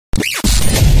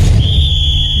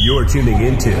You're tuning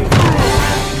into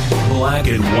Black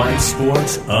and White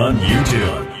Sports on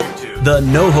YouTube. The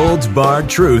no-holds-barred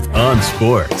truth on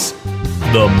sports.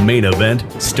 The main event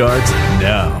starts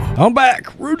now. I'm back,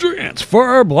 Rudrance,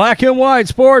 for Black and White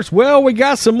Sports. Well, we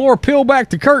got some more peel back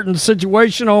the curtain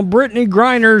situation on Brittney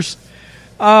Griner's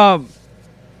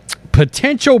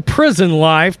potential prison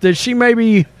life that she may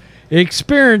be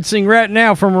experiencing right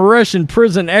now from a Russian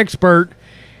prison expert.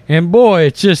 And boy,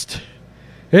 it's just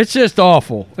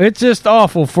awful. It's just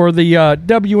awful for the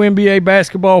WNBA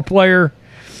basketball player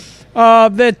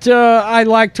that I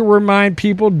like to remind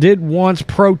people did once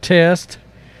protest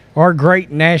our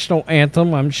great national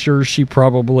anthem. I'm sure she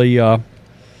probably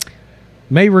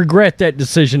may regret that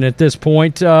decision at this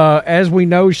point. As we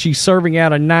know, she's serving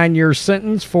out a 9-year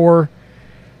sentence for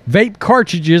vape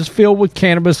cartridges filled with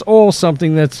cannabis oil,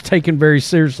 something that's taken very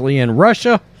seriously in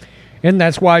Russia, and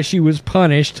that's why she was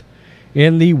punished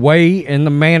in the way and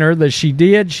the manner that she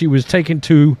did. She was taken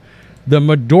to the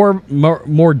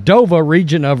Mordova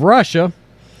region of Russia,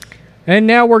 and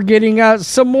now we're getting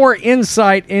some more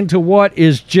insight into what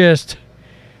is just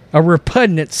a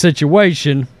repugnant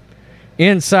situation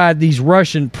inside these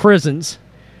Russian prisons.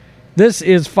 This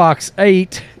is Fox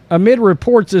 8. Amid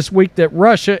reports this week that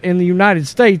Russia and the United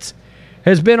States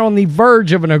has been on the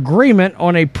verge of an agreement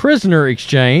on a prisoner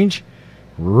exchange.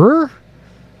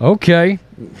 Okay,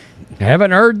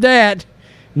 haven't heard that.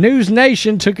 News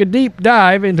Nation took a deep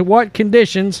dive into what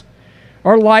conditions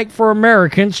are like for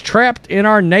Americans trapped in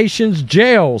our nation's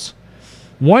jails.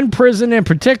 One prison in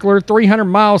particular, 300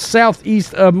 miles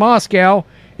southeast of Moscow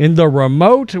in the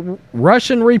remote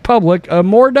Russian Republic of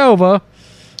Moldova,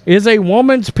 is a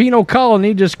woman's penal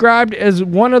colony described as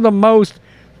one of the most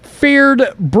feared,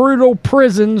 brutal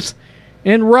prisons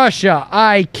in Russia,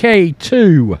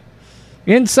 IK2.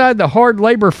 Inside the hard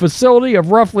labor facility of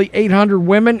roughly 800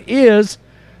 women is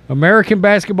American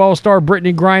basketball star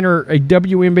Brittney Griner, a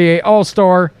WNBA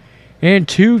All-Star and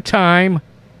two-time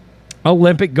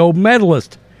Olympic gold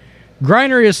medalist.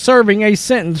 Griner is serving a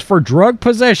sentence for drug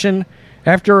possession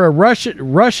after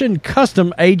Russian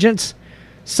custom agents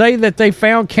say that they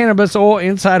found cannabis oil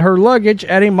inside her luggage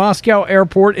at a Moscow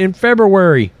airport in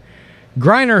February.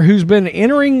 Griner, who's been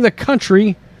entering the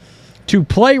country to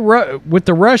play with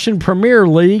the Russian Premier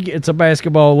League, it's a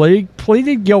basketball league,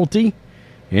 pleaded guilty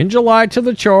in July to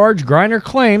the charge. Griner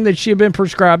claimed that she had been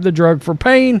prescribed the drug for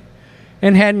pain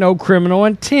and had no criminal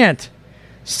intent.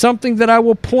 Something that I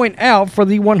will point out for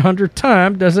the 100th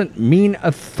time doesn't mean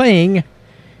a thing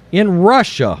in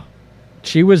Russia.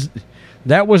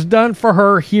 That was done for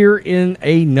her here in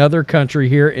another country,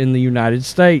 here in the United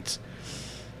States.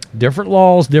 Different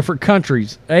laws, different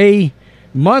countries. A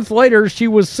month later, she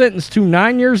was sentenced to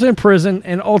 9 years in prison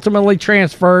and ultimately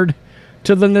transferred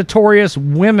to the notorious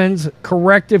Women's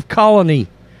Corrective Colony.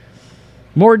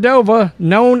 Moldova,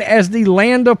 known as the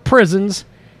land of prisons,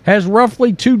 has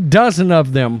roughly 24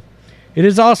 of them. It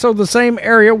is also the same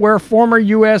area where former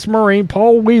U.S. Marine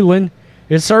Paul Whelan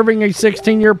is serving a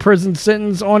 16-year prison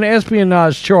sentence on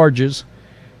espionage charges,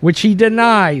 which he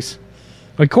denies.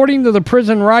 According to the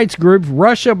prison rights group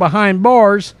Russia Behind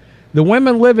Bars, the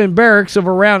women live in barracks of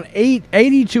around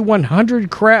 80 to 100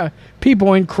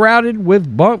 people and crowded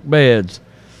with bunk beds.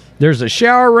 There's a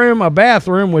shower room, a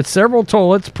bathroom with several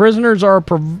toilets. Prisoners are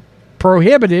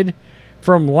prohibited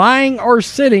from lying or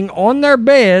sitting on their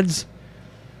beds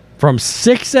from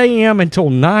 6 a.m. until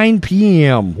 9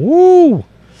 p.m. Woo!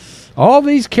 All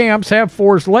these camps have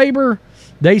forced labor.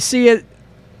 They see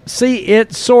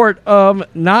it sort of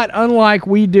not unlike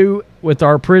we do with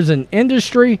our prison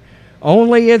industry,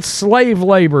 only it's slave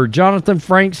labor, Jonathan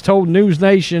Franks told News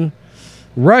Nation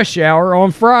Rush Hour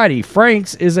on Friday.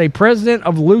 Franks is a president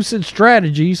of Lucid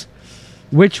Strategies,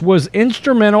 which was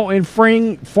instrumental in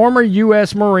freeing former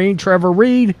U.S. Marine Trevor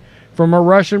Reed from a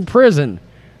Russian prison.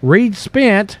 Reed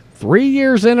spent 3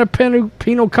 years in a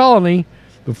penal colony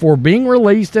before being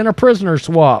released in a prisoner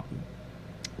swap.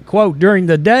 Quote, during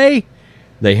the day,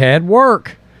 they had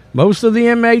work. Most of the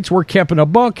inmates were kept in a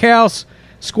bunkhouse,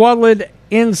 squalid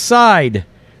inside.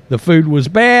 The food was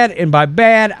bad, and by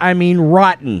bad, I mean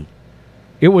rotten.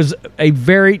 It was a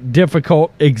very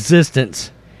difficult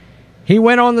existence. He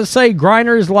went on to say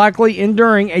Griner is likely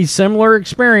enduring a similar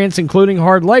experience, including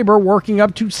hard labor, working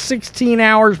up to 16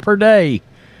 hours per day,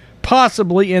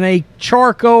 possibly in a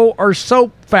charcoal or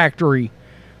soap factory,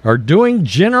 or doing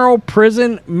general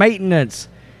prison maintenance,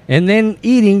 and then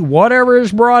eating whatever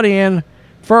is brought in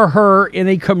for her in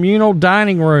a communal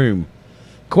dining room.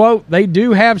 Quote, they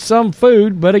do have some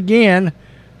food, but again,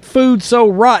 food so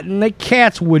rotten that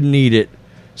cats wouldn't eat it.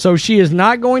 So she is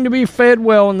not going to be fed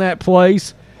well in that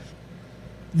place.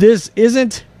 This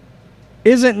isn't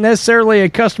isn't necessarily a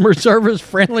customer service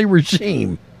friendly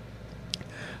regime.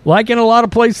 Like in a lot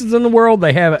of places in the world,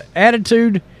 they have an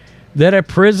attitude that a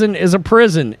prison is a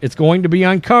prison. It's going to be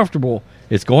uncomfortable,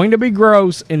 it's going to be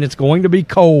gross, and it's going to be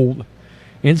cold.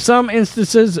 In some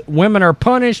instances, women are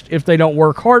punished if they don't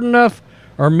work hard enough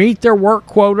or meet their work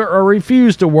quota or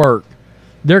refuse to work.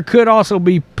 There could also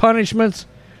be punishments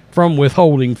from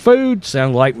withholding food,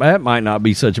 sound like that might not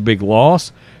be such a big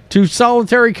loss, to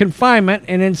solitary confinement,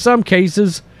 and in some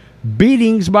cases,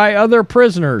 beatings by other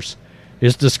prisoners.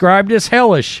 It's described as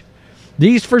hellish.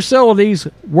 These facilities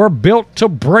were built to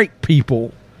break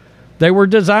people. They were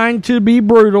designed to be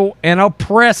brutal and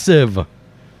oppressive.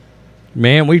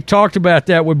 Man, we've talked about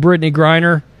that with Brittany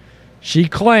Griner. She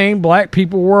claimed black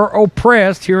people were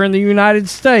oppressed here in the United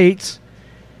States.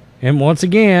 And once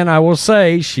again, I will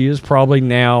say she is probably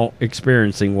now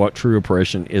experiencing what true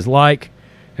oppression is like,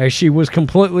 as she was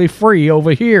completely free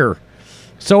over here.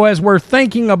 So as we're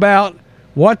thinking about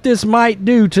what this might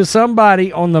do to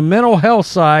somebody on the mental health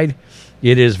side,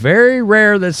 it is very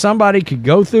rare that somebody could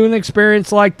go through an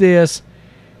experience like this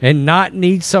and not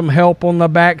need some help on the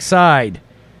backside.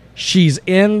 She's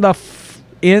in the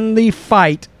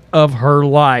fight of her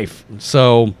life.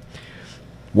 So,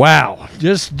 wow,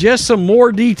 just some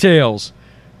more details,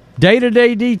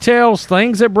 day-to-day details,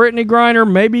 things that Brittany Griner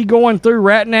may be going through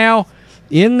right now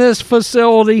in this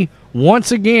facility.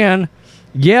 Once again,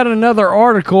 yet another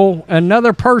article,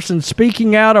 another person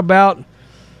speaking out about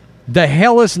the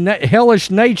hellish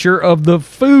nature of the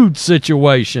food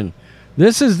situation.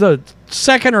 This is the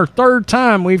second or third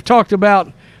time we've talked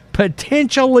about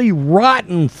potentially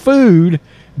rotten food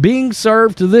being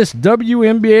served to this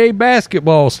WNBA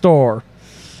basketball star.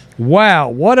 Wow,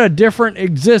 what a different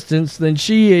existence than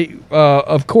she,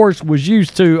 of course, was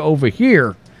used to over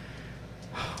here.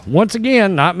 Once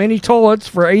again, not many toilets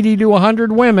for 80 to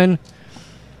 100 women.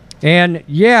 And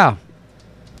yeah,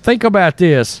 think about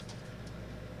this.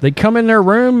 They come in their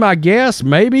room, I guess,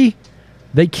 maybe.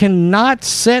 They cannot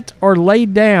sit or lay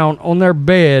down on their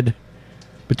bed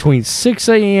between 6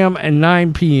 a.m. and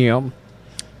 9 p.m.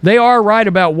 They are right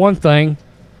about one thing.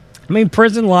 I mean,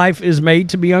 prison life is made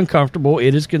to be uncomfortable.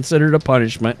 It is considered a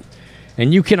punishment.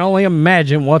 And you can only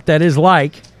imagine what that is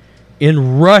like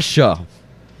in Russia.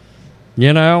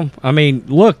 You know, I mean,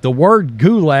 look, the word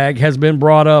gulag has been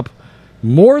brought up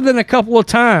more than a couple of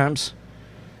times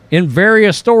in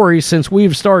various stories since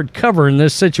we've started covering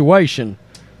this situation.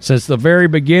 Since the very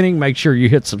beginning, make sure you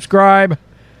hit subscribe.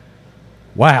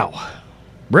 Wow.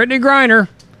 Brittany Griner.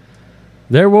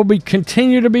 There will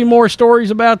continue to be more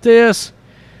stories about this.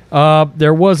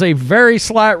 There was a very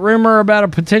slight rumor about a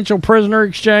potential prisoner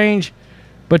exchange,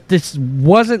 but this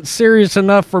wasn't serious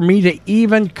enough for me to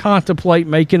even contemplate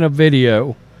making a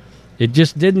video. It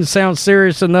just didn't sound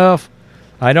serious enough.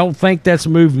 I don't think that's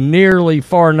moved nearly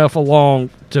far enough along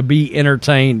to be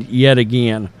entertained yet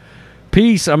again.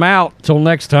 Peace. I'm out. Till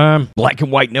next time. Black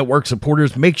and White Network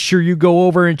supporters, make sure you go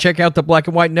over and check out the Black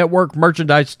and White Network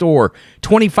merchandise store.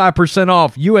 25%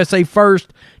 off USA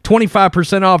First.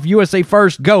 25% off USA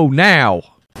First. Go now.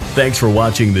 Thanks for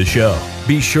watching the show.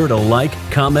 Be sure to like,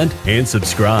 comment, and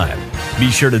subscribe.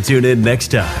 Be sure to tune in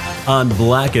next time on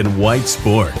Black and White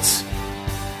Sports.